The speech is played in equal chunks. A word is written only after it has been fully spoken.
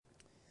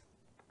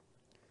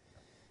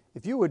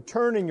If you would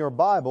turn in your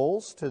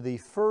Bibles to the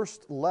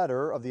first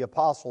letter of the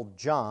Apostle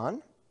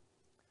John,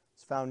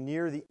 it's found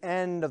near the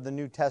end of the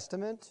New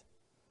Testament.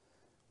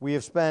 We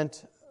have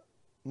spent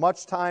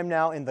much time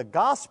now in the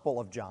Gospel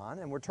of John,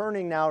 and we're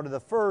turning now to the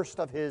first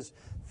of his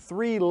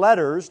three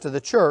letters to the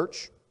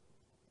church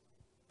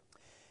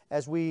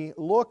as we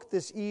look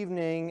this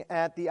evening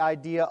at the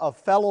idea of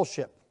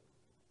fellowship.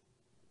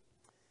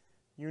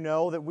 You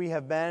know that we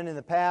have been in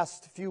the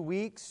past few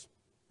weeks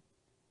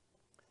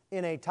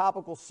in a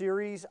topical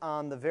series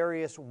on the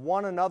various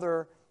one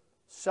another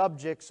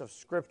subjects of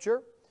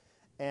Scripture.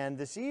 And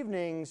this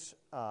evening's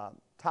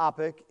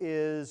topic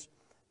is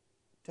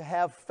to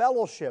have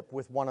fellowship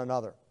with one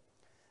another.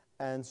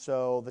 And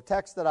so the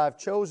text that I've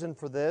chosen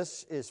for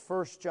this is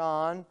 1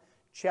 John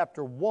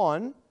chapter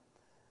 1,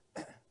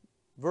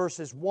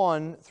 verses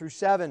 1 through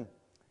 7.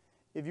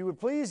 If you would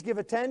please give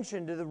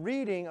attention to the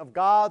reading of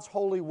God's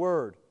holy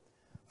word.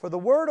 For the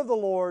word of the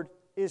Lord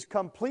is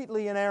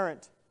completely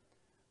inerrant.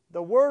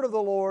 The word of the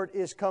Lord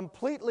is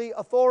completely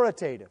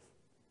authoritative,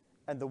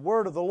 and the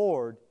word of the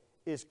Lord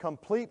is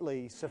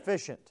completely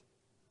sufficient.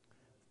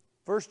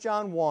 1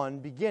 John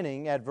 1,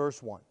 beginning at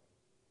verse 1.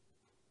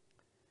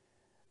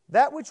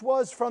 That which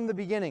was from the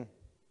beginning,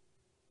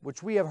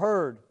 which we have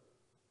heard,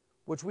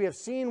 which we have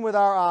seen with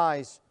our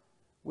eyes,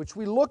 which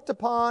we looked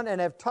upon and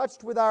have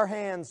touched with our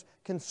hands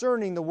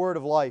concerning the word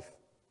of life.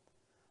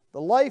 The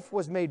life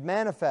was made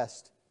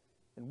manifest,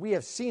 and we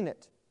have seen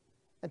it,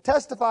 and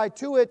testify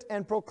to it,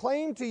 and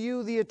proclaim to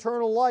you the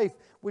eternal life,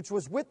 which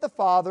was with the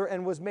Father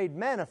and was made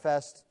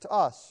manifest to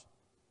us.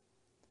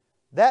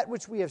 That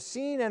which we have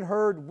seen and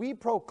heard we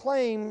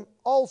proclaim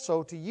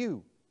also to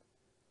you,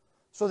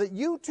 so that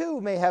you too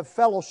may have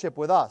fellowship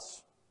with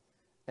us.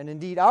 And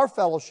indeed our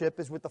fellowship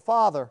is with the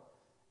Father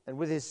and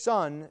with His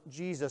Son,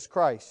 Jesus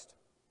Christ.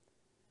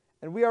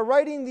 And we are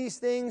writing these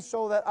things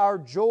so that our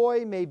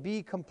joy may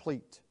be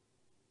complete.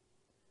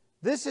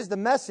 This is the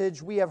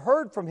message we have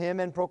heard from Him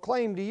and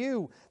proclaimed to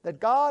you,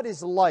 that God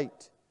is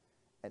light,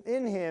 and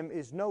in Him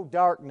is no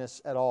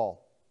darkness at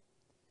all.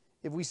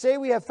 If we say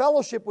we have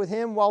fellowship with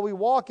Him while we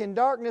walk in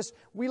darkness,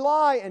 we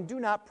lie and do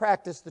not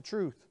practice the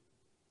truth.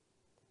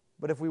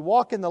 But if we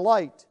walk in the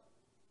light,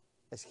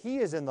 as He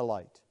is in the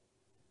light,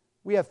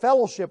 we have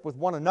fellowship with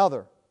one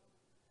another,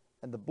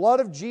 and the blood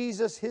of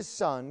Jesus, His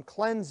Son,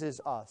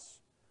 cleanses us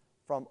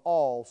from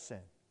all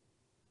sin.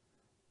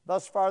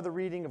 Thus far the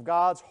reading of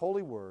God's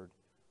holy word.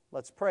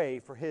 Let's pray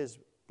for His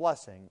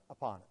blessing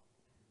upon it.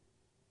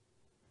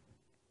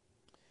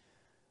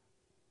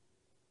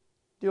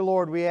 Dear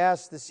Lord, we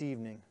ask this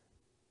evening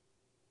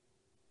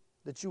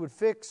that You would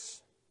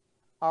fix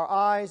our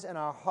eyes and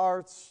our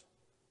hearts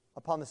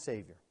upon the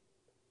Savior.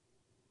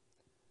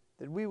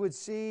 That we would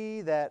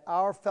see that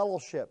our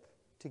fellowship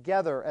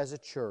together as a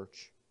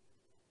church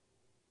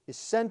is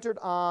centered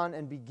on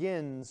and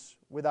begins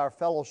with our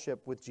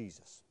fellowship with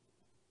Jesus.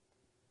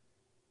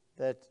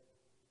 That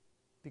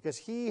because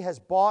He has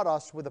bought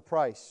us with a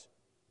price,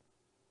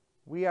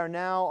 we are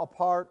now a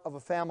part of a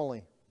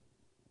family,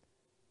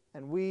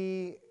 and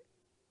we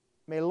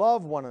may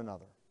love one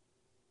another,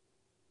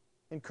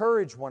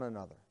 encourage one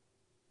another,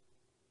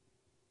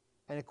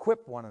 and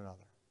equip one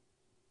another.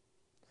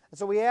 And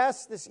so we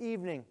ask this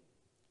evening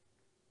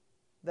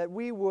that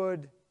we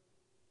would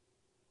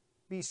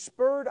be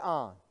spurred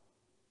on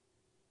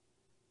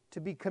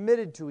to be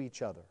committed to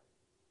each other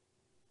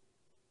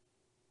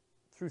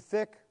through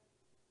thick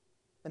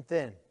and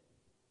thin,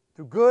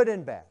 through good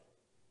and bad.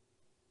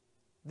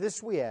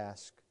 This we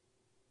ask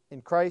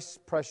in Christ's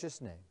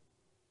precious name.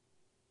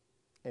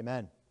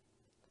 Amen.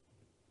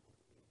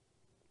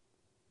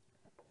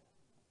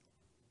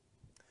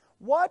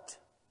 What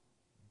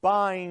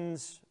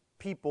binds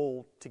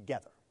people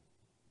together?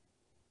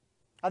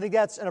 I think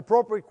that's an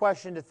appropriate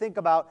question to think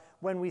about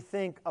when we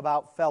think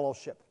about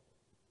fellowship.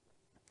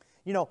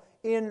 You know,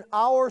 in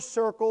our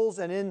circles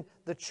and in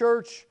the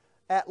church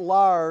at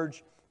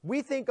large,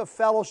 we think of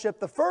fellowship,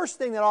 the first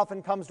thing that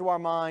often comes to our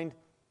mind,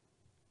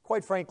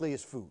 quite frankly,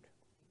 is food.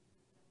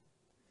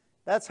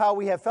 That's how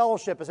we have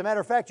fellowship. As a matter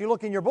of fact, you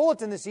look in your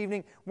bulletin this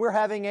evening, we're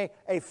having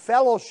a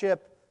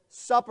fellowship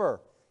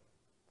supper.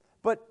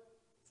 But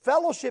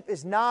fellowship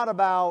is not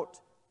about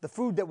the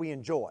food that we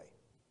enjoy,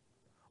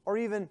 or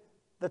even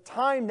the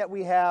time that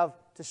we have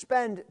to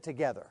spend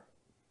together.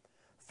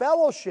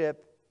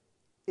 Fellowship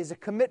is a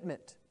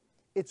commitment.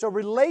 It's a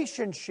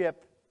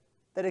relationship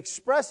that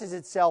expresses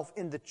itself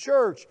in the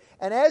church.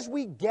 And as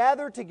we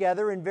gather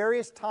together in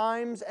various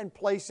times and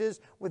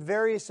places with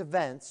various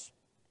events,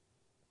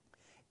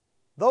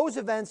 those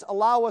events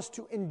allow us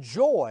to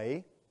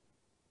enjoy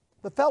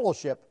the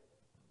fellowship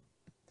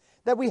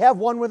that we have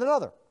one with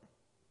another.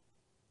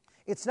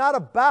 It's not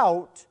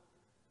about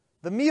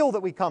the meal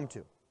that we come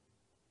to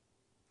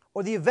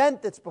or the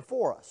event that's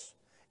before us.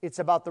 It's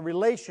about the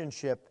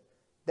relationship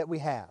that we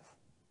have.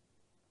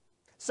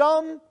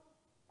 Some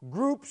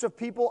groups of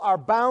people are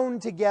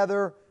bound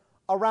together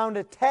around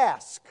a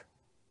task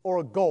or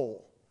a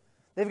goal.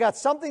 They've got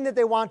something that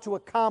they want to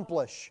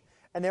accomplish,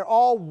 and they're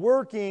all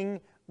working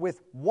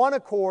with one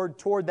accord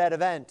toward that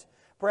event.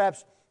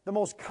 Perhaps The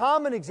most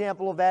common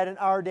example of that in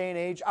our day and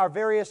age are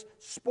various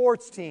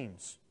sports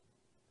teams.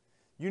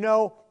 You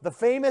know the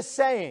famous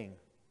saying,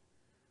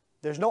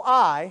 there's no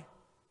I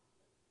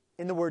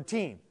in the word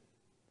team.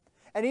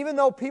 And even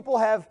though people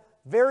have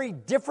very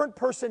different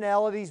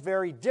personalities,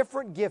 very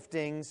different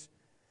giftings,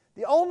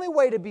 the only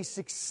way to be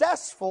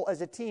successful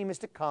as a team is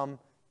to come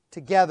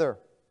together.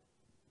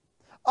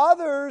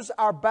 Others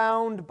are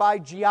bound by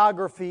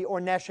geography or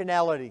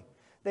nationality.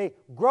 They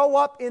grow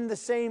up in the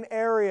same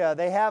area.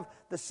 They have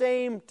the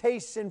same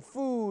tastes in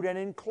food and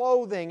in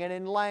clothing and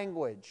in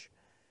language.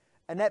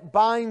 And that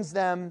binds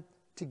them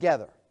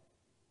together.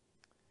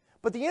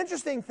 But the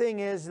interesting thing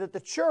is that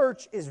the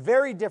church is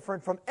very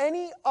different from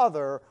any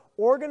other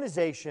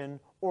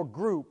organization or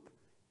group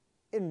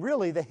in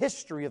really the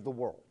history of the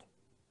world.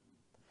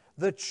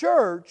 The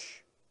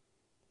church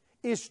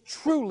is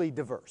truly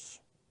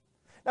diverse.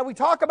 Now, we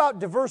talk about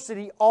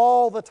diversity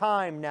all the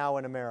time now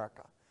in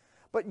America,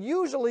 but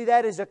usually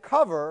that is a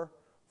cover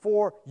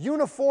for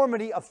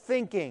uniformity of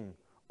thinking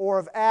or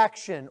of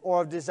action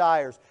or of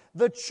desires.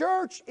 The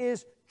church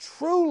is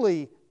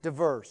truly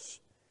diverse.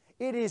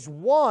 It is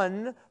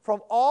one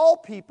from all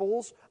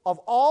peoples, of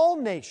all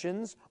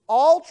nations,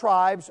 all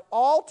tribes,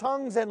 all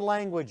tongues and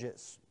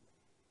languages.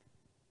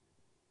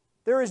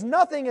 There is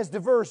nothing as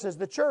diverse as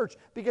the church,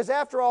 because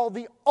after all,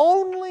 the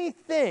only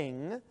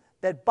thing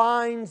that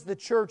binds the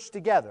church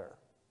together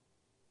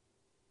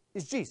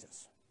is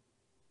Jesus.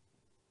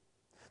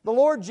 The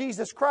Lord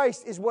Jesus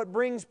Christ is what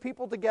brings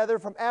people together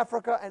from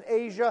Africa and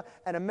Asia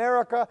and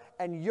America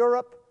and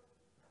Europe,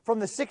 from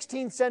the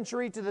 16th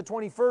century to the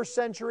 21st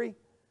century.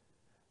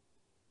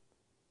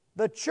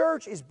 The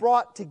church is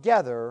brought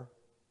together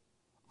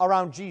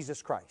around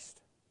Jesus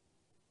Christ.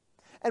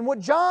 And what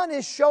John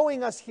is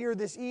showing us here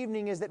this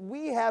evening is that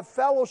we have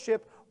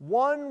fellowship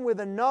one with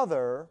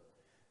another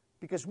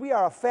because we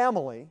are a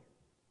family,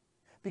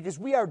 because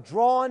we are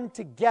drawn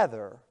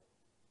together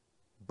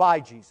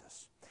by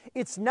Jesus.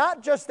 It's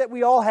not just that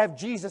we all have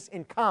Jesus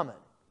in common.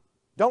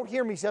 Don't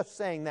hear me just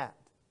saying that.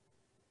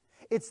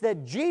 It's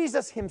that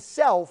Jesus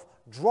Himself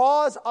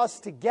draws us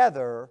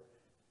together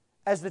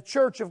as the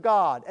church of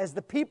God, as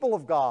the people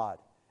of God,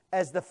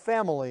 as the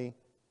family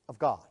of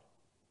God.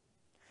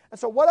 And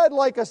so what I'd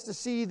like us to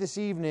see this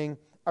evening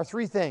are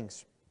three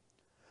things.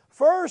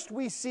 First,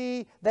 we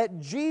see that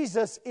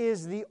Jesus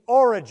is the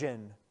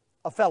origin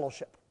of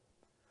fellowship.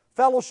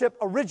 Fellowship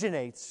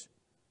originates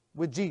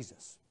with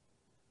Jesus.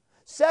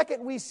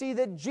 Second, we see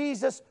that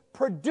Jesus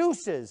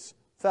produces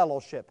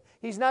fellowship.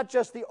 He's not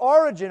just the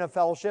origin of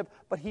fellowship,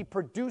 but He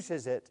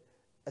produces it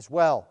as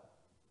well.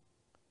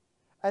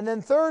 And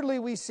then thirdly,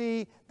 we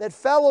see that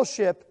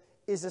fellowship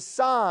is a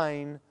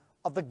sign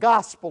of the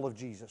gospel of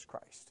Jesus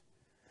Christ.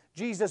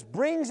 Jesus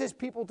brings His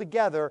people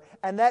together,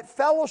 and that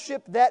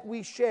fellowship that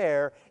we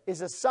share is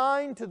a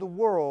sign to the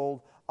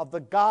world of the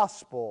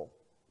gospel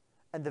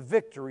and the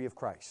victory of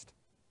Christ.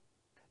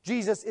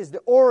 Jesus is the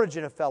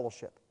origin of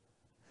fellowship.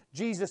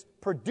 Jesus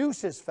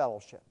produces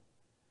fellowship.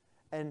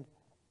 And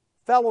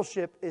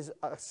fellowship is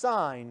a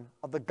sign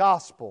of the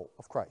gospel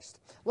of Christ.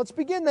 Let's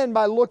begin then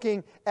by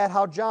looking at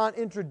how John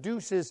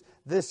introduces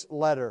this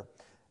letter.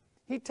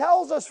 He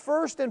tells us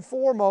first and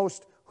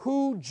foremost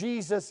who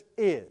Jesus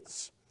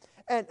is.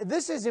 And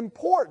this is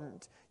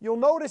important. You'll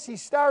notice he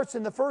starts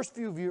in the first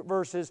few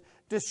verses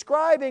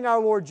describing our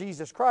Lord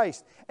Jesus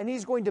Christ, and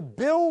he's going to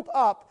build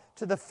up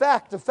to the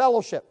fact of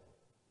fellowship,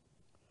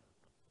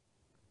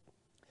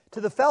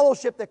 to the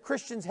fellowship that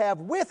Christians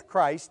have with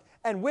Christ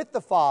and with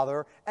the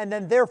Father, and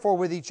then therefore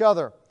with each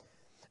other.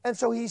 And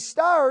so he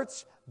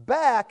starts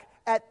back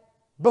at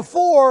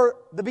before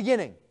the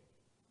beginning.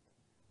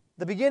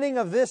 The beginning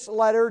of this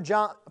letter, 1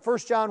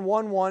 John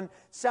 1:1,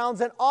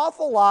 sounds an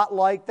awful lot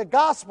like the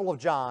Gospel of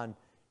John,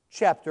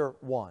 chapter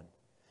 1.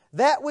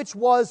 That which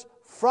was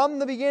from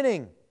the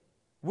beginning,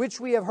 which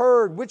we have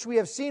heard, which we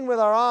have seen with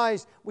our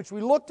eyes, which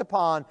we looked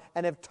upon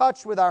and have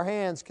touched with our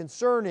hands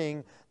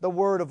concerning the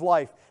word of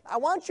life. I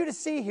want you to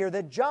see here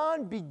that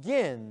John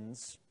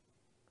begins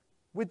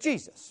with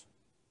Jesus.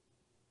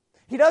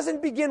 He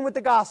doesn't begin with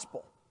the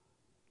gospel.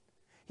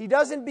 He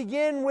doesn't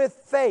begin with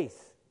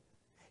faith.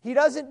 He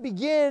doesn't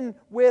begin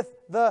with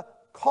the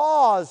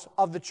cause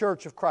of the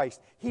church of Christ.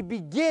 He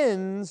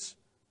begins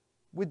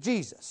with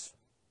Jesus.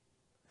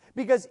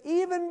 Because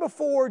even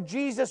before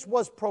Jesus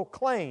was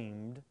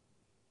proclaimed,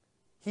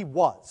 He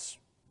was.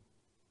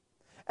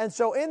 And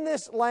so in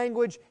this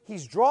language,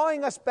 he's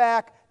drawing us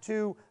back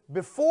to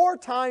before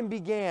time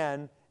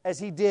began, as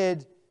he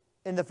did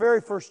in the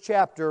very first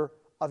chapter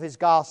of his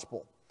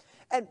gospel.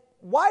 And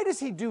why does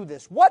he do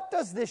this? What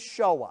does this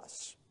show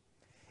us?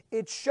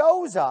 It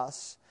shows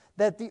us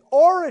that the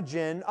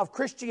origin of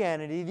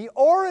Christianity, the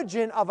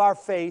origin of our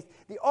faith,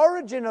 the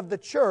origin of the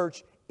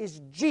church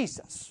is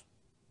Jesus.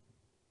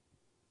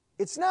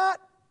 It's not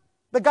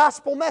the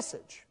gospel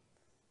message.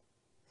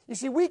 You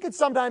see, we could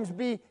sometimes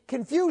be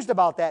confused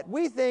about that.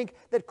 We think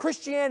that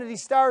Christianity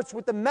starts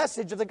with the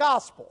message of the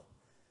gospel.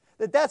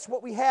 That's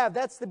what we have,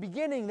 that's the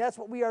beginning, that's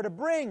what we are to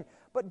bring.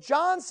 But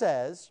John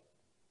says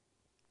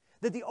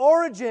that the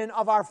origin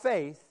of our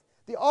faith,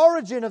 the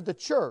origin of the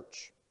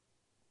church,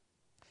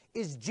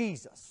 is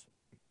Jesus.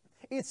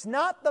 It's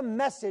not the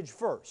message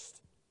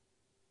first.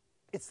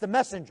 It's the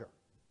messenger.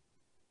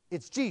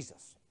 It's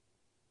Jesus.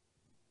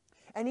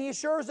 And he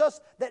assures us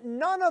that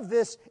none of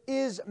this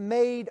is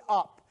made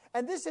up.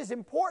 And this is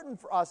important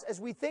for us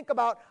as we think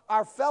about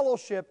our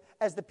fellowship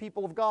as the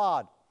people of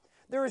God.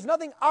 There is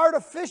nothing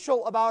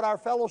artificial about our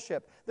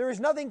fellowship. There is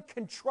nothing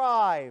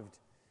contrived.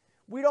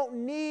 We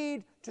don't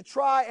need to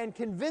try and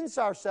convince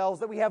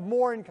ourselves that we have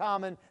more in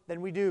common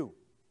than we do.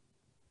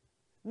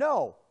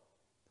 No.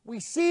 We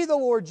see the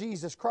Lord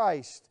Jesus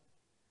Christ,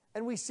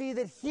 and we see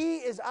that He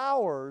is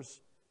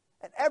ours,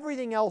 and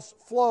everything else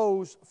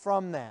flows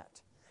from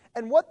that.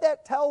 And what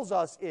that tells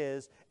us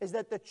is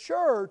that the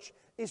church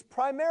is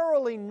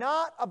primarily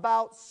not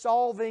about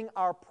solving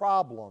our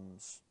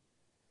problems.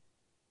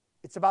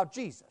 It's about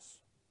Jesus.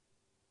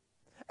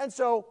 And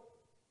so,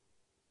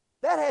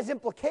 that has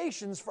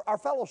implications for our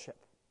fellowship.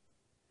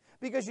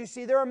 Because you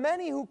see, there are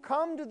many who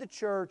come to the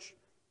church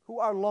who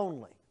are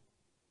lonely,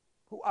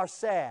 who are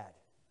sad,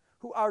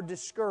 who are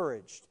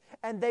discouraged,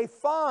 and they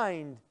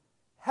find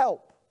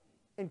help,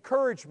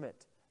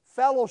 encouragement,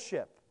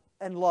 fellowship,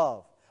 and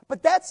love.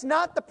 But that's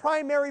not the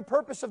primary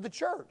purpose of the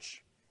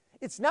church.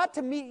 It's not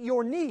to meet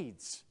your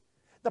needs.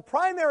 The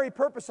primary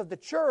purpose of the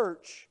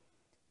church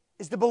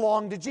is to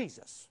belong to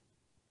Jesus.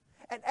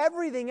 And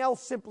everything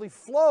else simply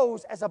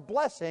flows as a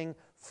blessing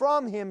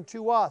from Him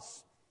to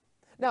us.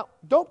 Now,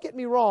 don't get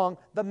me wrong,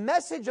 the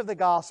message of the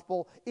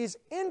gospel is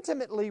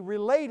intimately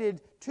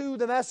related to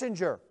the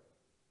messenger.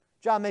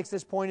 John makes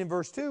this point in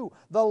verse 2.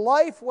 The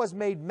life was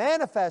made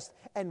manifest,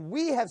 and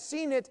we have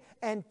seen it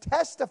and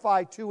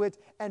testify to it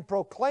and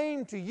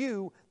proclaim to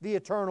you the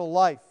eternal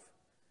life.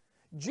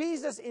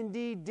 Jesus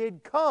indeed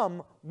did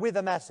come with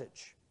a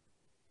message.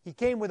 He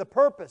came with a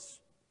purpose.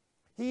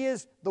 He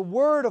is the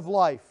word of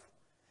life.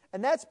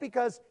 And that's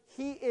because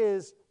He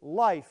is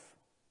life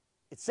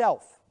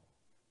itself.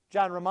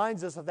 John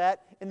reminds us of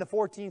that in the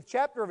 14th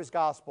chapter of his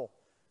gospel,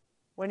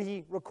 when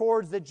he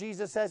records that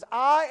Jesus says,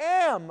 I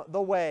am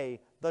the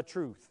way, the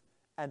truth,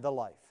 and the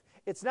life.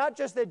 It's not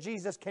just that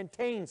Jesus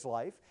contains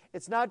life.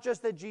 It's not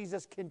just that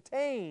Jesus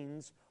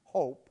contains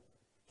hope.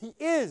 He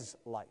is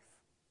life.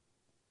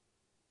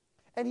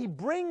 And He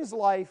brings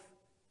life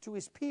to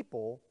His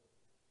people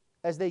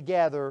as they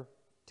gather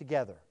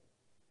together.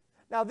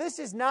 Now, this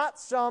is not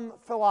some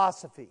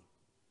philosophy.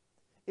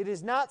 It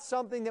is not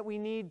something that we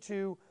need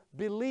to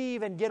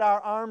believe and get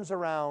our arms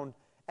around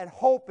and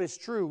hope is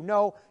true.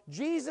 No,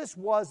 Jesus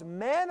was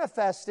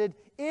manifested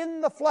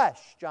in the flesh,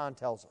 John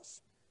tells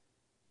us.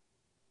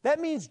 That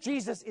means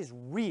Jesus is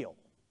real.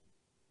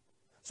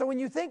 So when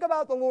you think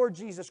about the Lord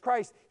Jesus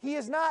Christ, He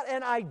is not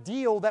an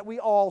ideal that we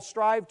all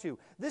strive to.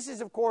 This is,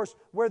 of course,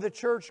 where the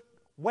church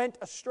went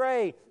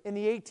astray in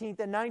the 18th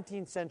and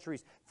 19th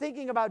centuries,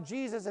 thinking about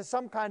Jesus as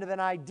some kind of an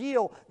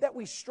ideal that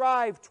we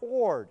strive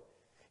toward.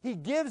 He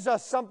gives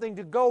us something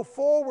to go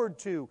forward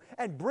to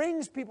and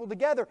brings people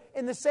together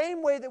in the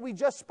same way that we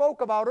just spoke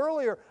about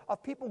earlier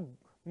of people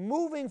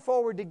moving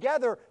forward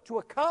together to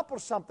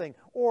accomplish something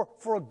or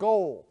for a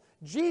goal.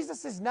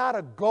 Jesus is not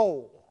a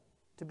goal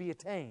to be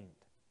attained.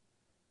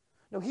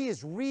 No, He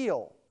is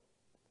real.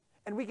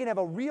 And we can have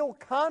a real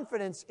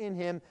confidence in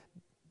Him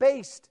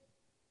based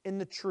in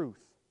the truth.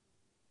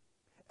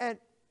 And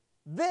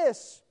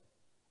this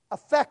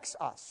affects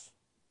us.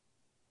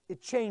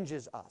 It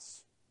changes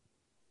us.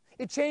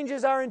 It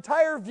changes our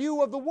entire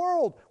view of the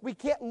world. We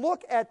can't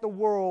look at the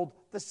world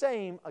the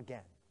same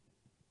again.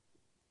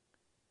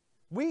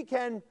 We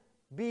can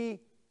be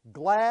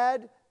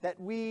glad that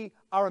we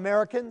are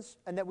Americans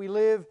and that we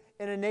live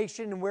in a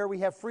nation where we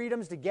have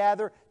freedoms to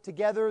gather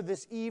together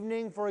this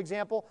evening, for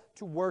example,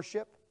 to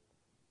worship.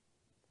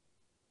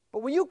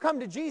 But when you come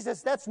to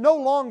Jesus, that's no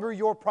longer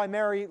your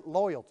primary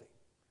loyalty.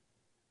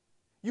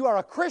 You are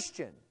a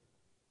Christian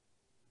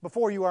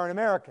before you are an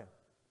American.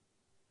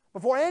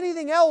 Before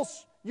anything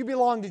else, you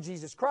belong to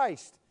Jesus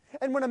Christ.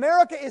 And when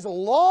America is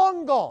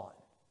long gone,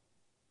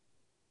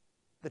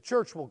 the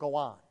church will go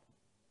on.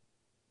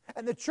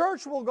 And the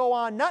church will go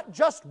on not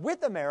just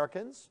with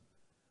Americans,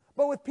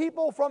 but with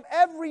people from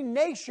every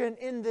nation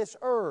in this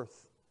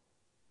earth.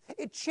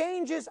 It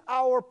changes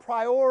our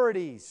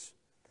priorities.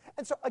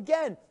 And so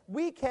again,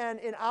 we can,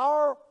 in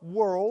our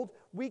world,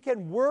 we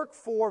can work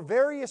for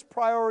various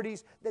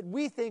priorities that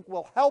we think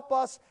will help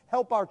us,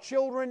 help our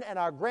children and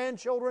our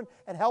grandchildren,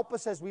 and help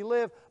us as we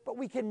live. But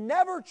we can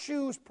never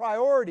choose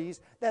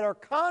priorities that are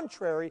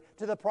contrary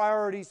to the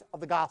priorities of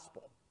the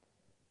gospel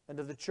and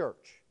of the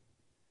church.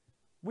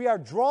 We are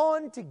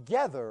drawn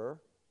together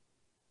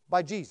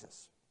by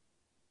Jesus.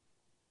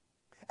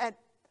 And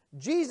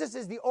Jesus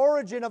is the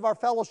origin of our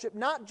fellowship,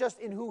 not just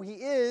in who He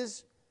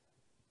is,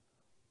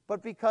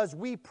 but because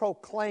we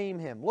proclaim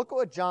Him. Look at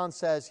what John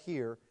says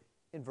here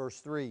in verse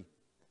 3.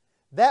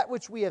 That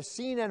which we have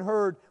seen and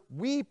heard,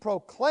 we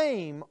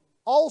proclaim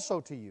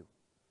also to you,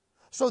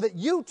 so that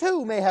you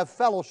too may have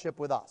fellowship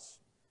with us.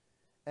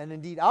 And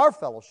indeed, our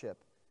fellowship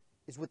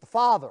is with the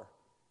Father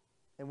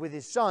and with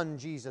His Son,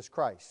 Jesus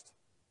Christ.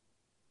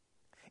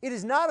 It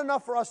is not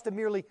enough for us to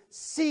merely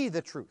see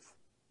the truth.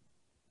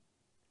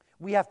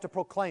 We have to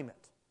proclaim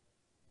it.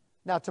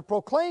 Now, to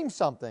proclaim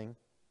something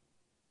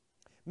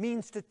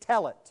means to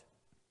tell it.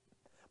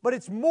 But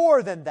it's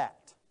more than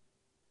that.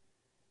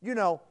 You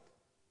know,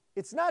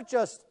 it's not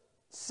just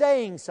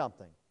saying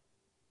something.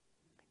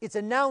 It's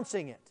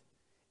announcing it.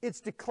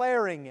 It's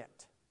declaring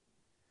it.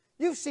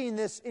 You've seen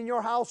this in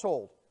your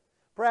household,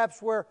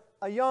 perhaps where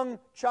a young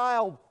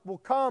child will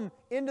come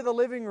into the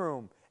living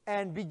room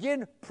and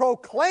begin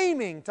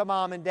proclaiming to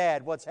mom and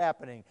dad what's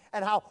happening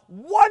and how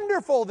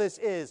wonderful this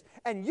is.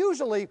 And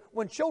usually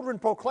when children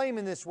proclaim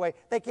in this way,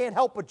 they can't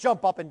help but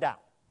jump up and down.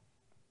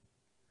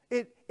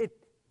 It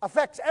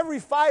affects every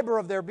fiber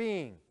of their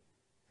being.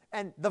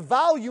 And the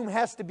volume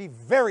has to be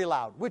very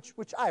loud,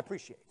 which I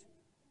appreciate.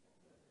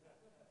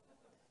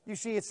 You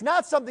see, it's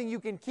not something you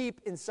can keep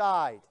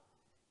inside.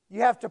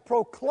 You have to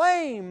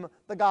proclaim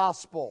the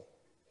gospel.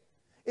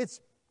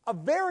 It's a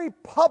very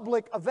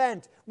public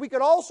event. We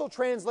could also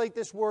translate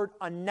this word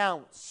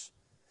announce.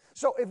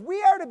 So if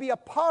we are to be a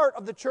part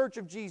of the Church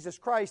of Jesus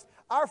Christ,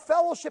 our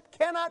fellowship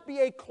cannot be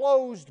a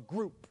closed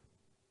group.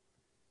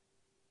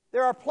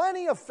 There are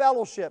plenty of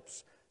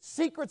fellowships,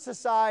 secret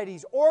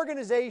societies,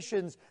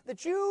 organizations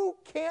that you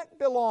can't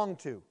belong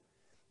to.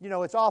 You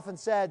know, it's often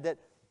said that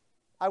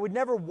I would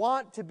never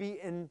want to be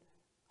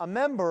a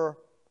member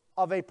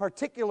of a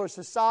particular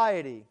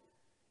society.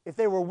 If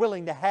they were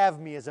willing to have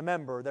me as a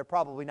member, they're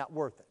probably not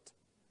worth it.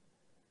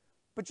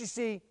 But you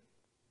see,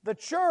 the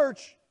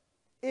church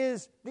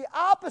is the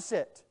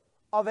opposite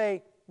of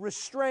a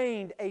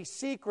restrained, a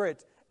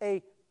secret,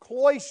 a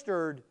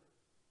cloistered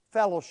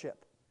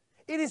fellowship.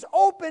 It is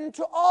open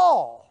to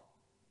all.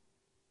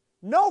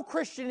 No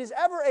Christian is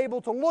ever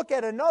able to look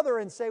at another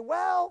and say,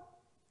 well,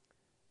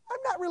 I'm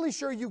not really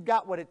sure you've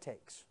got what it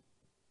takes.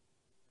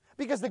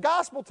 Because the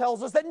gospel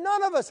tells us that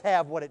none of us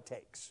have what it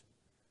takes.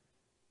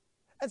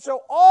 And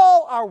so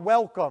all are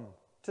welcome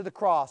to the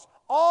cross.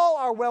 All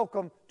are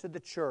welcome to the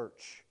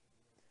church.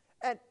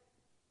 And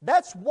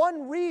that's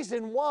one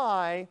reason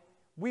why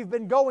we've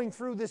been going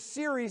through this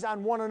series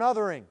on one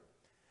anothering.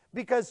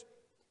 Because,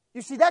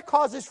 you see, that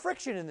causes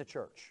friction in the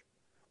church.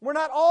 We're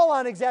not all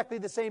on exactly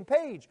the same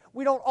page.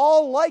 We don't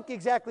all like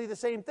exactly the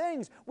same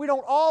things. We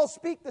don't all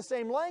speak the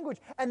same language.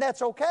 And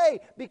that's okay,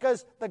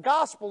 because the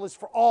gospel is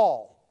for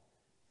all.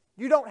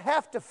 You don't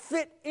have to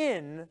fit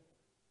in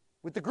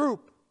with the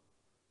group.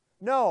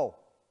 No.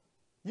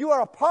 You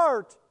are a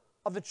part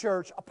of the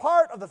church, a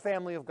part of the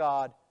family of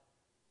God,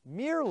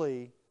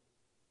 merely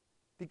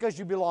because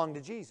you belong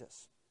to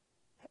Jesus.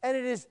 And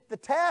it is the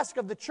task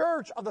of the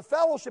church, of the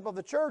fellowship of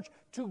the church,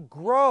 to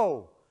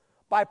grow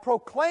by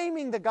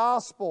proclaiming the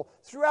gospel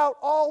throughout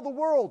all the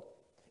world.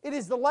 It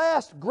is the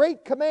last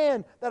great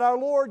command that our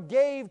Lord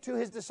gave to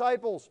His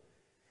disciples.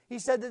 He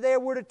said that they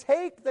were to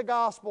take the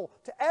gospel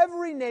to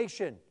every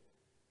nation,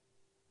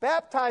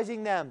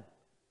 baptizing them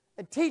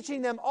and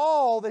teaching them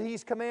all that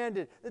He's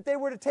commanded, that they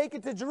were to take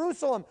it to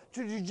Jerusalem,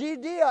 to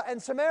Judea and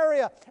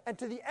Samaria, and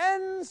to the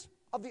ends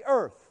of the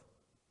earth,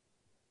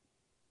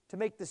 to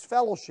make this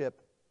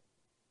fellowship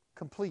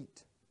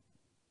complete.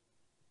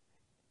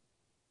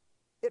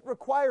 It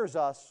requires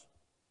us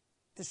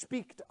to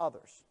speak to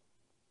others,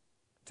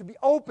 to be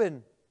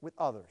open with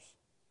others,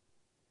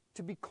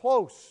 to be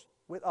close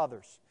with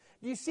others.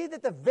 Do you see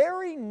that the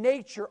very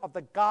nature of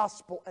the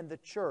gospel and the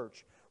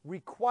church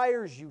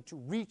requires you to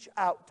reach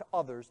out to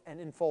others and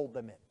enfold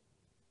them in?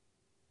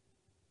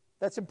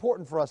 That's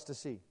important for us to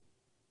see.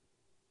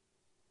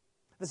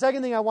 The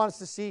second thing I want us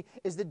to see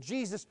is that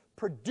Jesus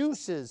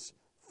produces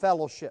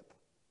fellowship.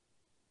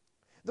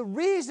 The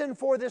reason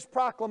for this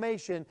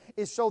proclamation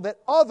is so that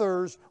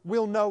others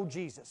will know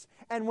Jesus.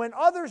 And when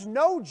others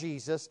know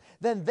Jesus,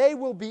 then they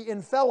will be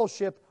in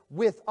fellowship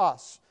with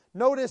us.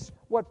 Notice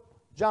what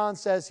John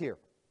says here.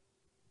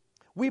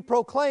 We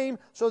proclaim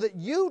so that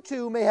you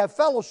too may have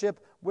fellowship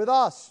with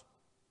us.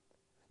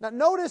 Now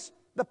notice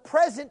the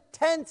present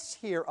tense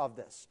here of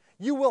this.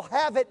 You will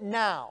have it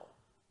now.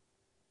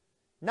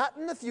 Not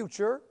in the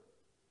future.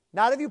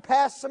 Not if you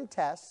pass some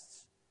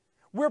tests.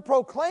 We're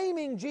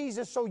proclaiming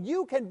Jesus so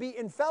you can be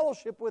in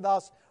fellowship with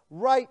us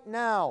right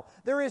now.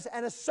 There is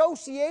an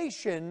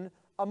association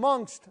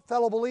amongst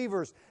fellow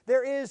believers.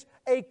 There is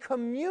a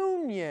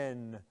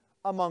communion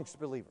amongst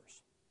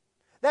believers.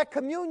 That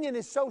communion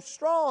is so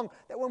strong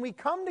that when we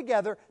come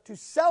together to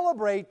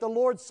celebrate the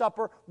Lord's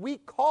Supper, we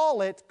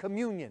call it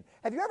communion.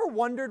 Have you ever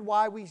wondered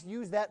why we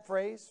use that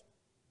phrase?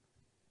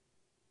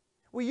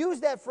 We use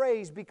that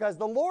phrase because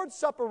the Lord's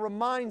Supper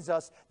reminds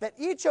us that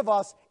each of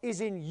us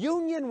is in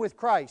union with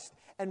Christ.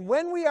 And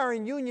when we are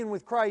in union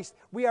with Christ,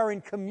 we are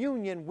in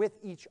communion with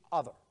each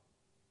other.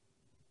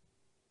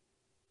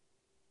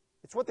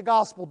 It's what the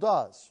gospel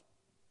does.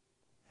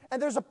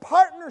 And there's a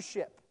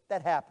partnership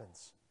that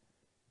happens.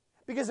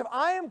 Because if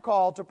I am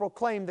called to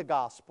proclaim the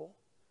gospel,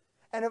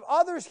 and if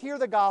others hear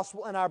the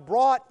gospel and are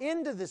brought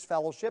into this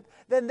fellowship,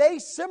 then they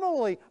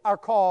similarly are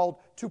called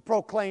to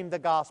proclaim the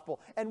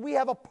gospel. And we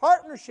have a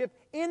partnership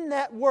in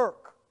that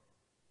work.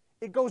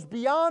 It goes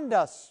beyond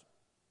us.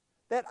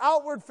 That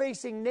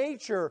outward-facing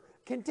nature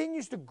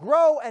continues to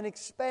grow and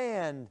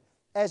expand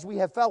as we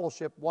have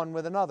fellowship one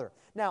with another.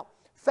 Now,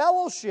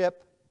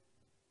 fellowship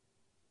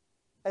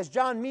as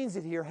John means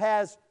it here,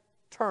 has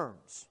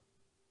terms.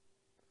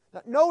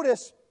 Now,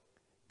 notice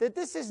that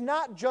this is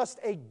not just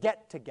a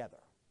get-together.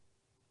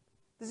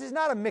 This is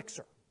not a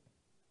mixer.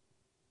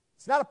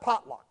 It's not a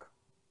potluck.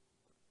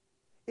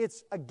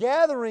 It's a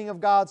gathering of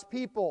God's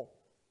people.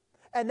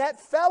 And that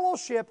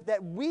fellowship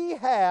that we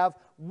have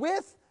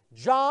with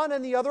John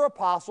and the other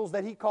apostles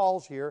that he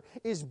calls here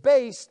is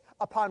based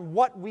upon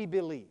what we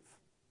believe.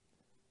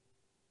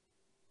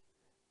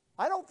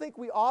 I don't think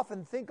we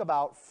often think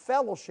about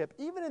fellowship,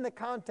 even in the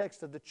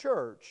context of the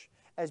church,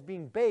 as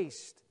being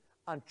based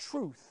on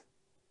truth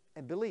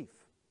and belief.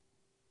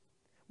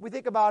 We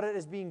think about it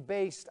as being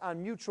based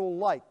on mutual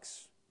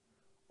likes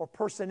or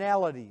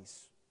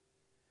personalities.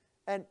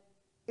 And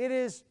it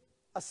is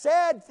a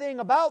sad thing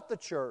about the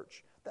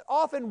church that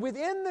often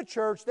within the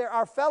church there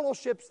are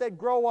fellowships that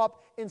grow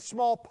up in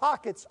small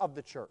pockets of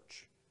the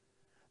church.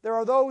 There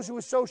are those who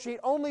associate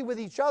only with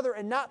each other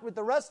and not with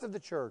the rest of the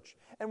church.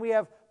 And we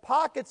have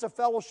pockets of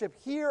fellowship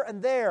here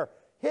and there,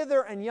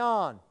 hither and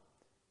yon.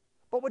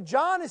 But what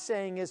John is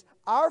saying is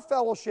our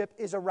fellowship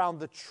is around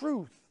the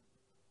truth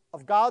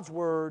of God's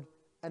Word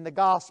and the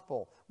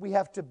gospel. We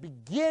have to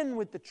begin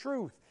with the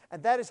truth,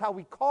 and that is how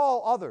we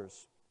call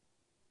others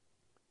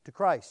to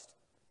Christ.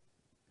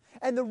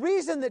 And the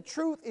reason that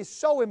truth is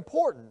so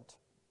important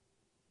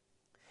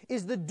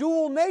is the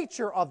dual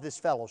nature of this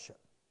fellowship.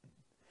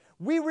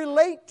 We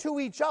relate to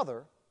each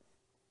other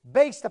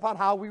based upon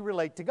how we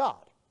relate to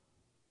God.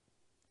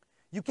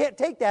 You can't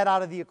take that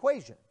out of the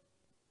equation.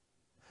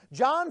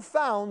 John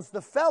founds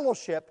the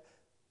fellowship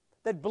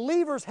that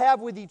believers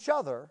have with each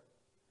other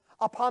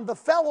upon the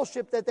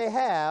fellowship that they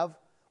have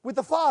with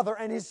the Father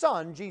and His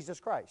Son,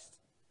 Jesus Christ.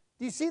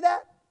 Do you see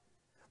that?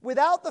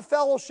 Without the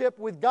fellowship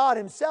with God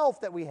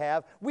Himself that we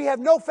have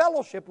no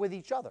fellowship with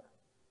each other.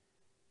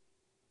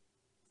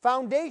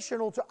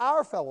 Foundational to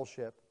our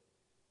fellowship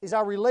is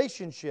our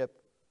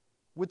relationship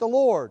with the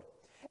Lord.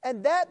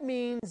 And that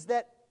means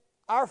that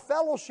our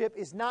fellowship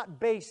is not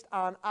based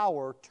on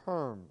our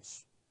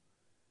terms.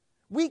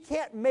 We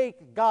can't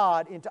make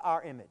God into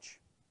our image.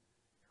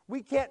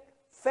 We can't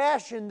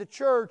fashion the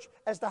church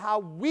as to how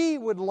we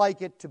would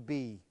like it to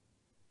be.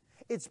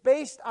 It's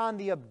based on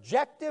the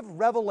objective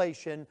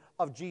revelation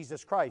of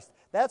Jesus Christ.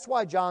 That's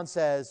why John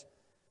says,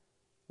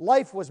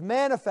 life was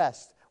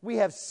manifest. We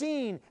have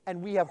seen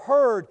and we have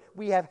heard,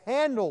 we have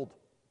handled,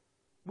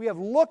 we have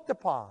looked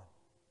upon.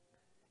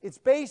 It's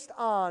based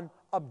on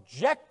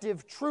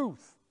objective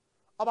truth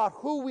about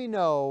who we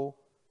know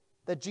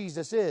that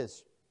Jesus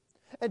is.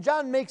 And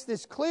John makes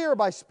this clear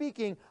by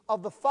speaking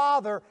of the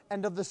Father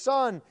and of the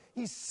Son.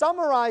 He's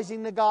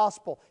summarizing the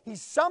gospel.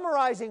 He's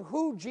summarizing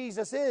who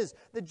Jesus is,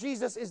 that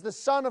Jesus is the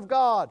Son of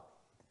God.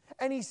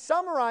 And he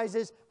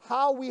summarizes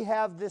how we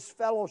have this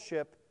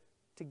fellowship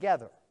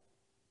together.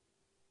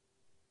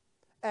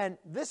 And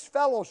this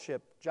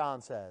fellowship,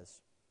 John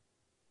says,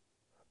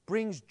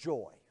 brings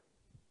joy.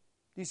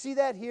 Do you see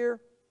that here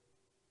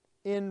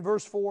in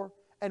verse 4?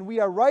 And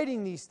we are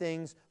writing these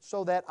things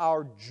so that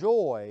our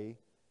joy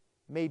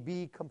may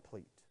be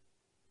complete.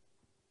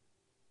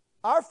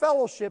 Our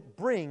fellowship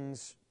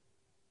brings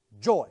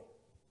joy.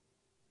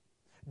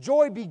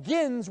 Joy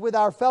begins with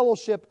our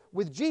fellowship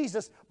with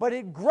Jesus, but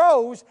it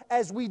grows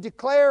as we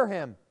declare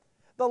Him.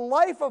 The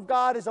life of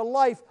God is a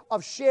life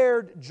of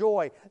shared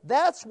joy.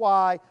 That's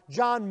why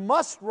John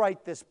must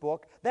write this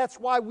book. That's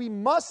why we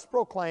must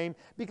proclaim,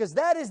 because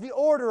that is the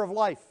order of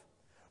life.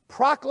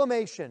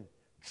 Proclamation,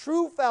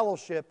 true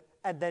fellowship,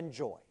 and then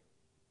joy.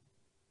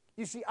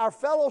 You see, our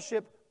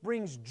fellowship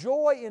brings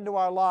joy into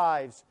our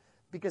lives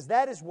because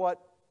that is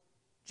what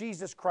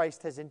Jesus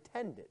Christ has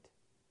intended.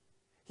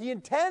 He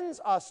intends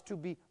us to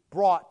be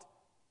brought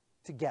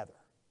together.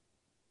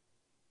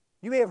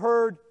 You may have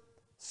heard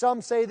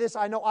some say this,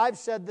 I know I've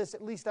said this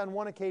at least on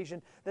one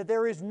occasion, that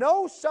there is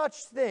no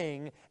such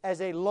thing as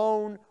a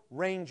Lone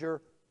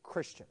Ranger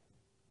Christian.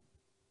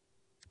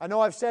 I know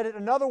I've said it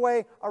another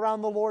way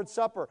around the Lord's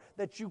Supper,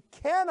 that you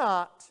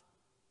cannot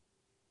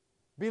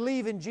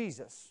believe in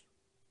Jesus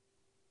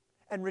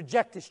and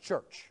reject His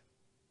church.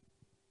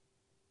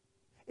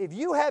 If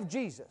you have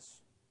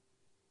Jesus,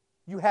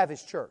 you have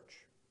His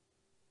church.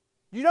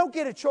 You don't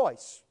get a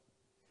choice.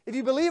 If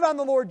you believe on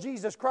the Lord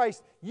Jesus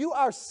Christ, you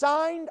are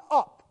signed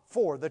up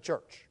for the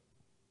church.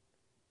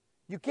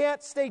 You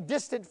can't stay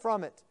distant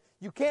from it.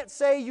 You can't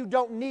say you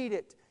don't need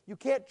it. You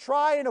can't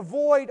try and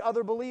avoid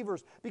other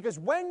believers, because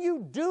when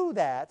you do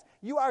that,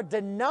 you are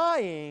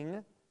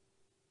denying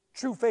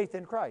true faith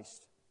in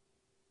Christ.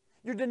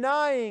 You're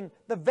denying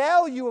the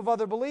value of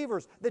other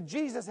believers that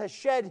Jesus has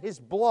shed His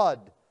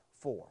blood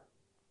for.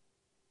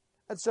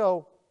 And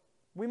so,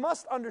 we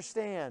must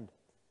understand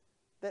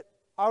that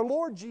our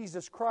Lord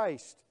Jesus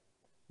Christ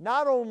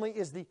not only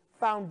is the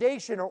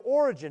foundation or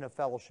origin of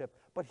fellowship,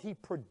 but He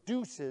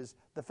produces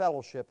the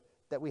fellowship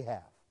that we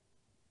have.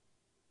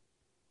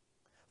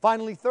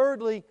 Finally,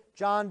 thirdly,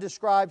 John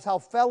describes how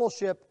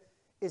fellowship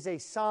is a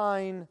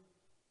sign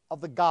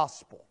of the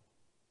gospel.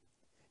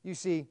 You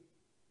see,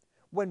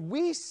 when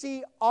we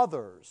see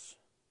others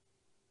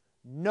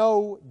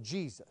know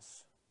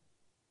Jesus,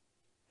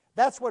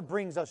 that's what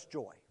brings us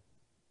joy.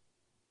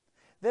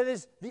 That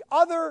is the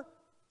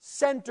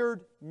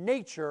other-centered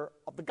nature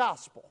of the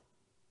gospel.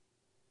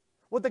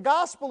 What the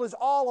gospel is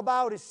all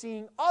about is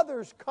seeing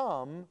others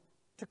come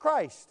to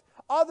Christ.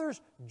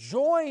 Others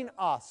join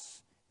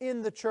us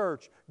in the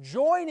church,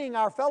 joining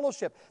our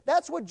fellowship.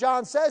 That's what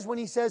John says when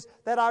he says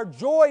that our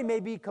joy may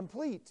be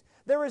complete.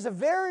 There is a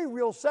very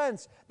real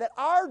sense that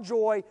our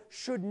joy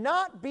should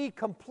not be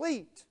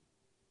complete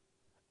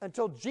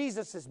until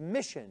Jesus'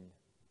 mission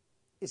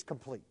is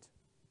complete.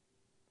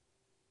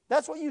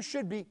 That's what you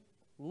should be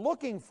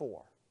looking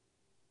for.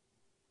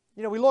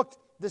 You know, we looked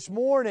this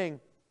morning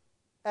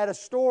at a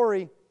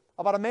story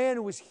about a man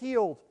who was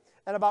healed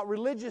and about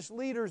religious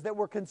leaders that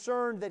were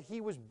concerned that he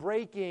was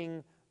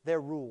breaking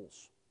their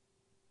rules.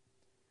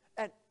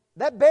 And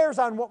that bears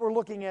on what we're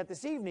looking at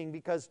this evening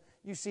because,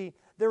 you see,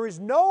 there is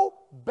no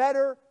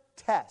better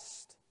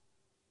test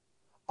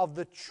of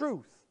the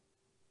truth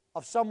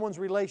of someone's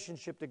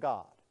relationship to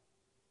God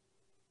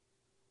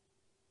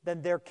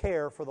than their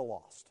care for the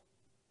lost.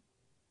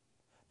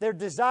 Their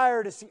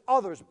desire to see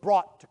others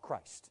brought to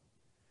Christ,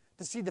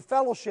 to see the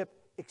fellowship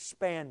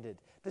expanded,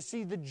 to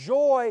see the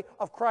joy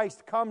of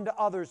Christ come to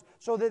others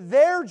so that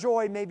their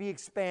joy may be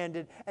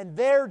expanded and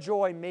their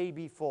joy may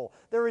be full.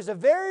 There is a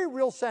very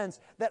real sense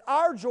that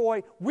our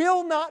joy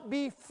will not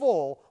be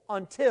full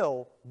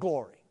until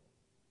glory.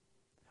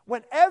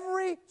 When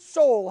every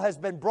soul has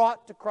been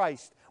brought to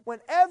Christ, when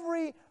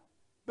every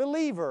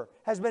believer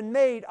has been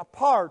made a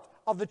part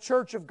of the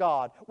church of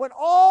God, when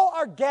all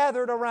are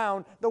gathered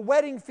around the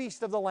wedding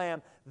feast of the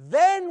Lamb,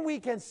 then we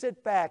can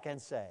sit back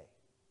and say,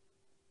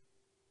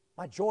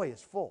 my joy is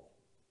full.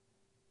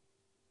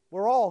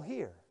 We're all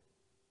here.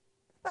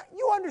 Now,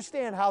 you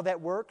understand how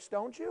that works,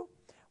 don't you?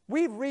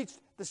 We've reached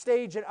the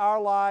stage in our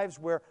lives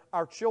where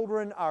our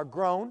children are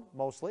grown,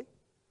 mostly,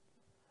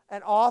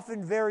 and off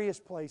in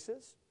various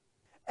places.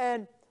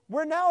 And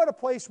we're now at a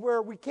place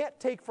where we can't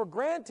take for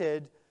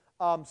granted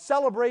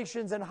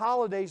celebrations and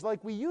holidays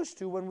like we used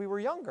to when we were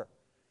younger,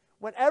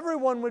 when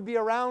everyone would be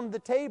around the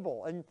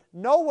table and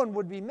no one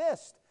would be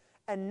missed.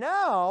 And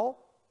now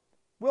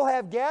we'll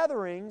have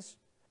gatherings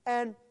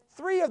and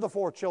 3 of the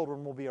 4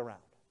 children will be around,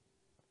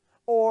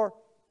 or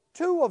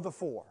 2 of the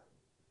 4.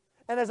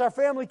 And as our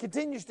family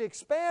continues to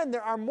expand,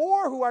 there are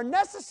more who are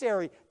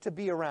necessary to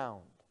be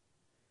around.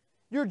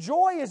 Your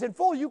joy is in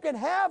full. You can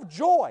have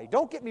joy.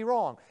 Don't get me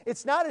wrong.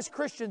 It's not as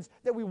Christians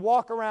that we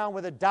walk around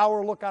with a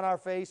dour look on our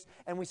face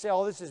and we say,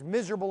 oh, this is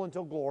miserable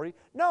until glory.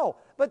 No,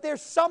 but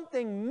there's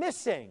something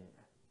missing.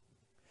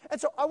 And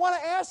so I want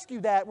to ask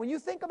you that. When you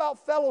think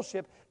about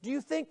fellowship, do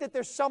you think that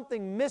there's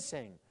something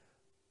missing?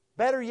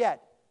 Better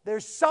yet,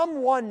 there's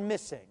someone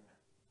missing.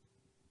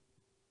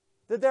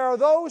 That there are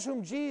those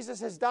whom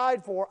Jesus has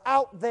died for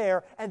out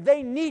there, and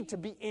they need to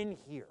be in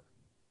here.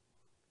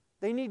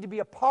 They need to be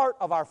a part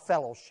of our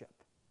fellowship.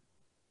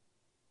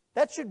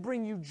 That should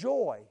bring you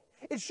joy.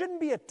 It shouldn't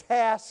be a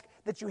task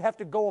that you have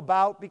to go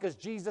about because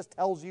Jesus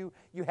tells you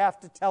you have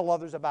to tell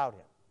others about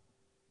Him.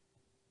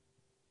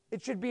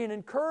 It should be an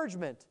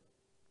encouragement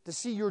to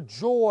see your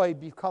joy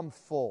become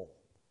full.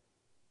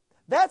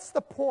 That's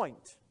the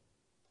point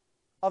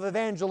of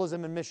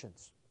evangelism and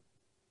missions.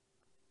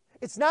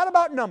 It's not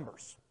about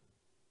numbers.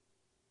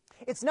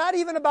 It's not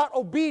even about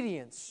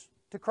obedience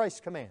to Christ's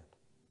command.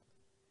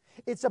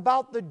 It's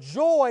about the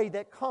joy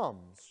that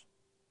comes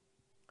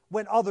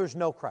when others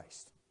know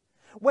Christ.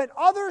 When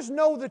others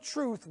know the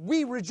truth,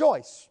 we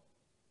rejoice.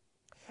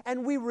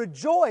 And we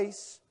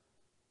rejoice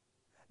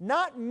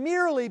not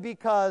merely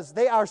because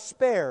they are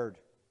spared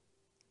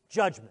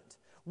judgment.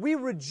 We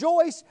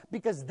rejoice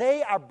because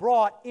they are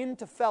brought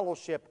into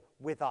fellowship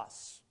with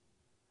us.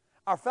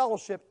 Our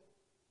fellowship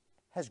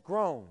has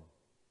grown.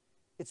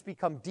 It's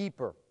become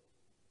deeper.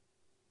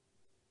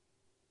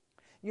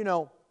 You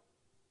know,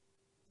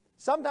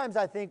 sometimes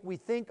I think we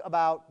think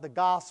about the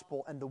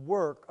gospel and the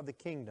work of the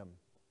kingdom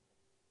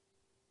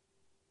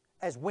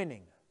as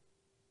winning.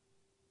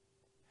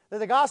 That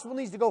the gospel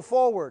needs to go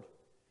forward,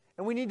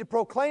 and we need to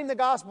proclaim the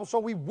gospel so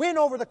we win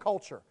over the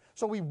culture,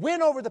 so we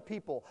win over the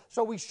people,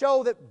 so we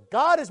show that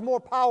God is more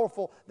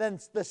powerful than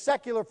the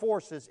secular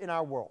forces in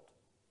our world.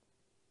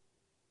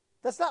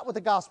 That's not what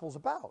the gospel is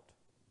about.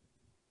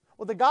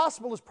 What the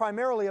gospel is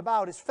primarily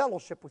about is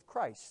fellowship with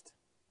Christ.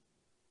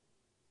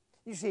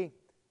 You see,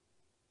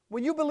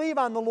 when you believe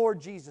on the Lord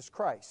Jesus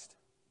Christ,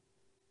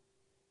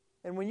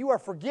 and when you are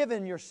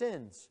forgiven your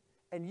sins,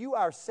 and you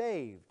are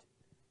saved,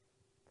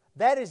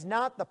 that is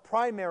not the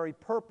primary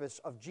purpose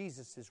of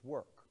Jesus'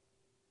 work.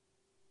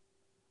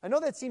 I know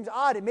that seems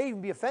odd. It may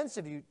even be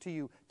offensive to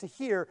you to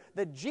hear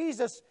that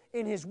Jesus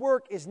in His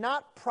work is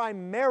not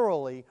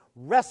primarily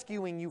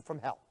rescuing you from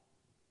hell.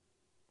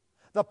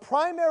 The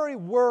primary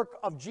work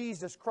of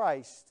Jesus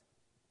Christ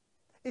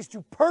is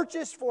to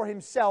purchase for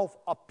Himself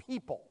a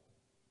people,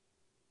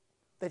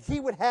 that He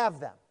would have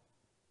them,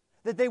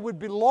 that they would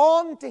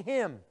belong to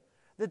Him,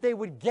 that they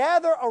would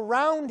gather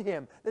around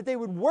Him, that they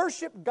would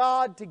worship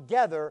God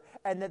together,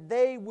 and that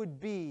they would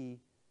be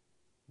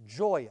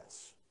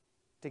joyous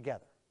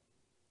together.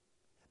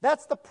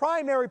 That's the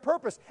primary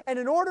purpose. And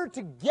in order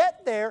to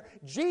get there,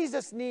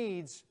 Jesus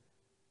needs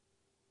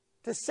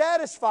to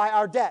satisfy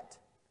our debt.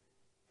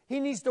 He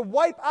needs to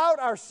wipe out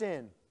our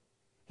sin.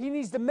 He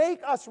needs to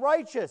make us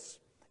righteous.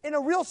 In a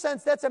real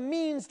sense, that's a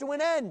means to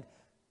an end.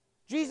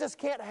 Jesus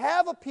can't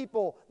have a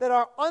people that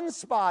are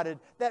unspotted,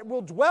 that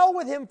will dwell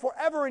with Him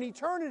forever in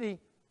eternity,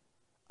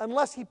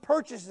 unless He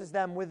purchases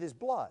them with His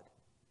blood.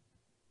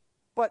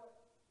 But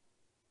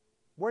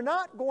we're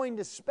not going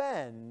to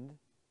spend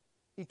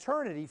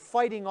eternity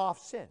fighting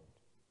off sin.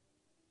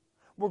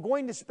 We're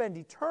going to spend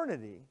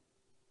eternity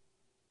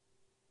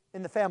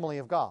in the family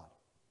of God.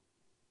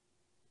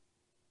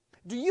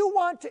 Do you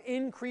want to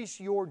increase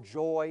your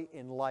joy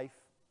in life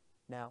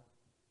now?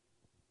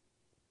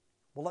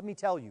 Well, let me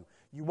tell you,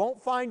 you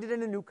won't find it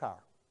in a new car,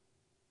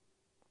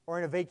 or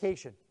in a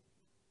vacation,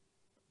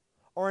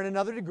 or in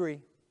another degree,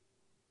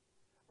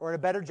 or in a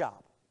better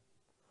job.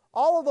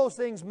 All of those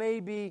things may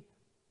be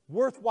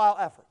worthwhile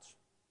efforts.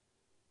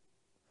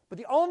 But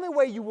the only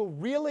way you will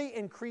really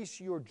increase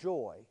your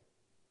joy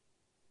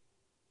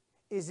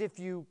is if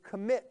you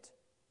commit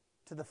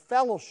to the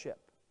fellowship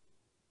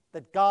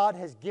that God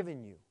has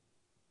given you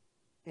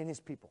in His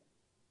people.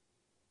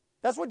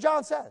 That's what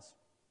John says.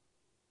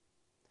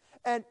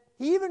 And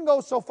he even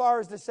goes so far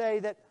as to say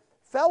that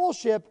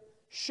fellowship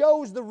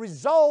shows the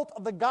result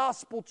of the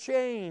gospel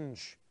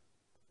change.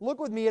 Look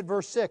with me at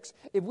verse 6.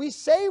 If we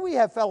say we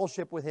have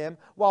fellowship with Him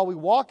while we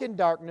walk in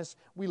darkness,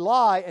 we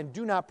lie and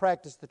do not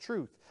practice the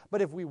truth.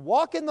 But if we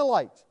walk in the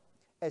light,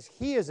 as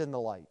He is in the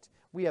light,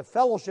 we have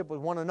fellowship with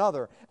one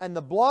another, and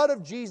the blood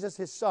of Jesus,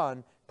 His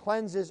Son,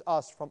 cleanses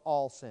us from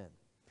all sin.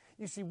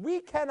 You see,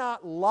 we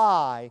cannot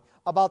lie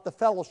about the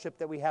fellowship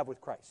that we have with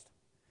Christ.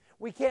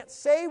 We can't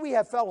say we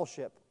have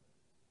fellowship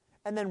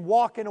and then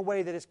walk in a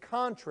way that is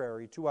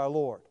contrary to our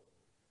Lord.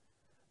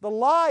 The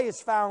lie is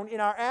found in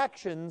our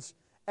actions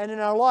and in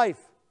our life.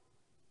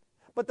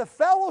 But the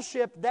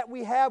fellowship that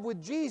we have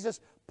with Jesus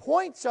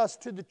points us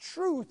to the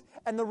truth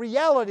and the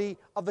reality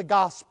of the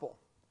gospel.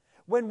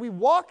 When we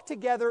walk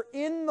together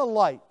in the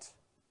light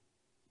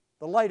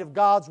of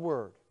God's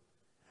Word,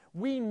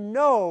 we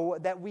know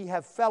that we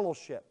have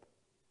fellowship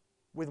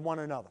with one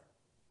another.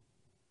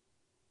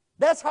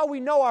 That's how we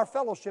know our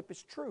fellowship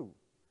is true.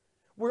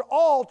 We're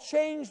all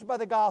changed by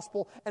the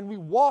gospel, and we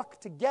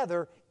walk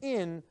together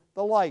in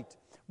the light.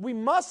 We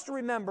must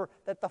remember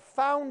that the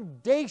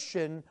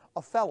foundation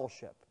of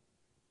fellowship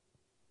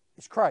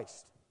is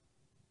Christ.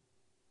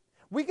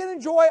 We can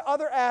enjoy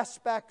other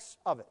aspects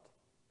of it.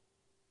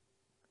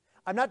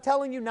 I'm not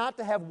telling you not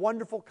to have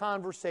wonderful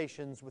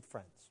conversations with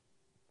friends.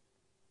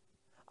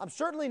 I'm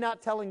certainly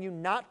not telling you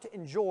not to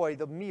enjoy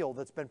the meal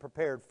that's been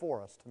prepared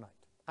for us tonight.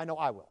 I know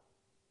I will.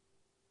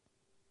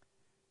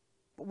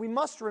 But we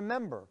must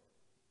remember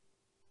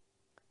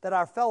that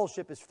our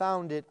fellowship is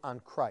founded on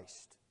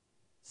Christ,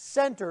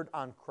 centered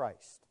on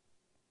Christ.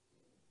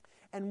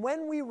 And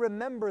when we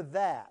remember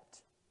that,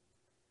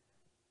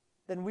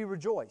 then we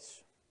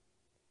rejoice.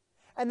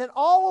 And then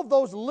all of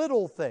those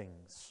little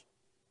things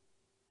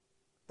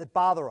that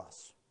bother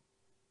us,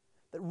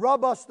 that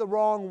rub us the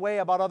wrong way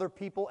about other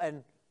people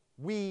and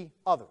we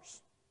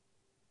others,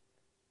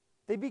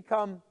 they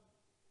become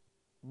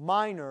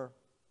minor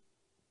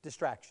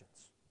distractions.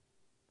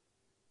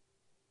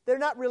 They're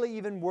not really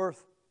even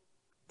worth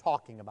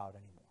talking about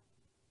anymore.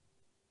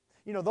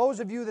 You know, those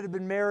of you that have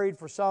been married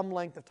for some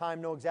length of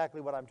time know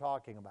exactly what I'm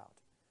talking about.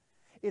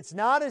 It's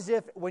not as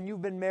if when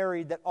you've been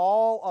married that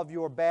all of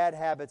your bad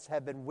habits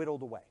have been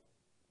whittled away.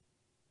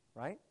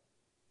 Right?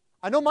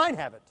 I know mine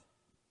haven't.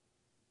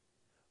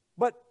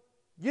 But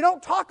you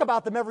don't talk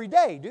about them every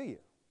day, do you?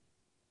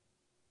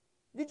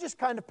 You just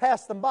kind of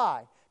pass them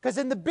by. Because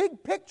in the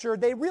big picture,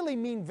 they really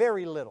mean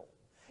very little.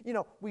 You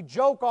know, we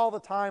joke all the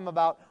time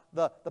about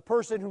the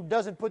person who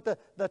doesn't put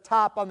the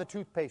top on the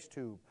toothpaste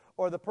tube,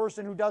 or the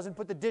person who doesn't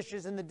put the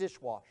dishes in the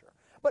dishwasher.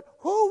 But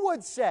who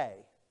would say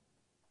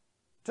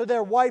to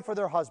their wife or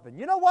their husband,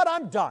 you know what,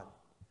 I'm done.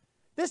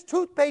 This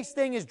toothpaste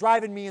thing is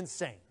driving me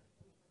insane.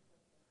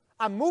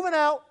 I'm moving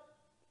out,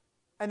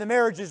 and the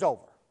marriage is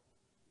over.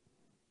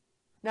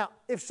 Now,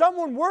 if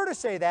someone were to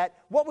say that,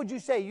 what would you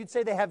say? You'd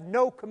say they have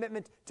no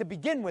commitment to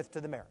begin with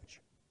to the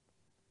marriage.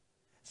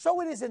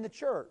 So it is in the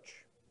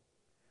church.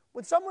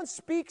 When someone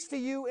speaks to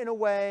you in a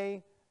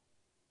way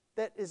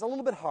that is a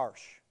little bit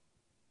harsh,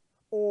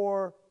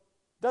 or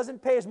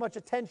doesn't pay as much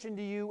attention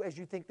to you as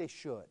you think they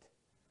should,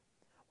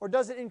 or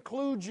doesn't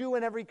include you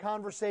in every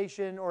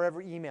conversation or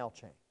every email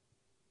chain,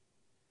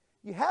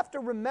 you have to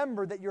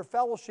remember that your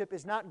fellowship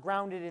is not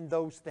grounded in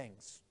those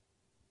things.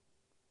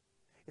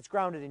 It's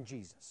grounded in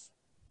Jesus.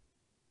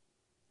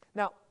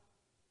 Now,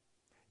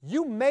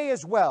 you may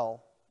as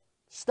well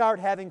start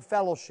having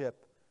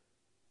fellowship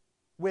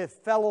with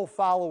fellow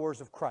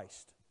followers of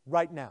Christ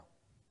right now,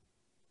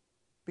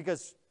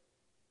 because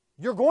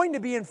you're going to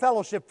be in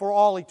fellowship for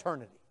all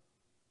eternity.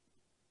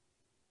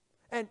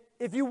 And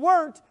if you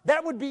weren't,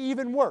 that would be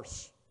even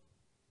worse.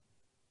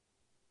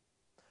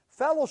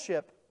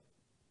 Fellowship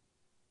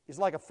is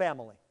like a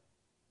family.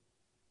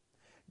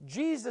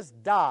 Jesus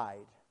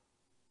died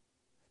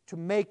to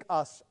make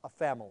us a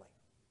family.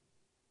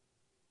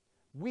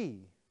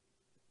 We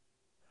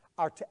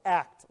are to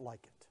act like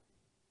it.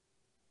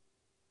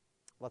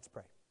 Let's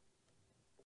pray.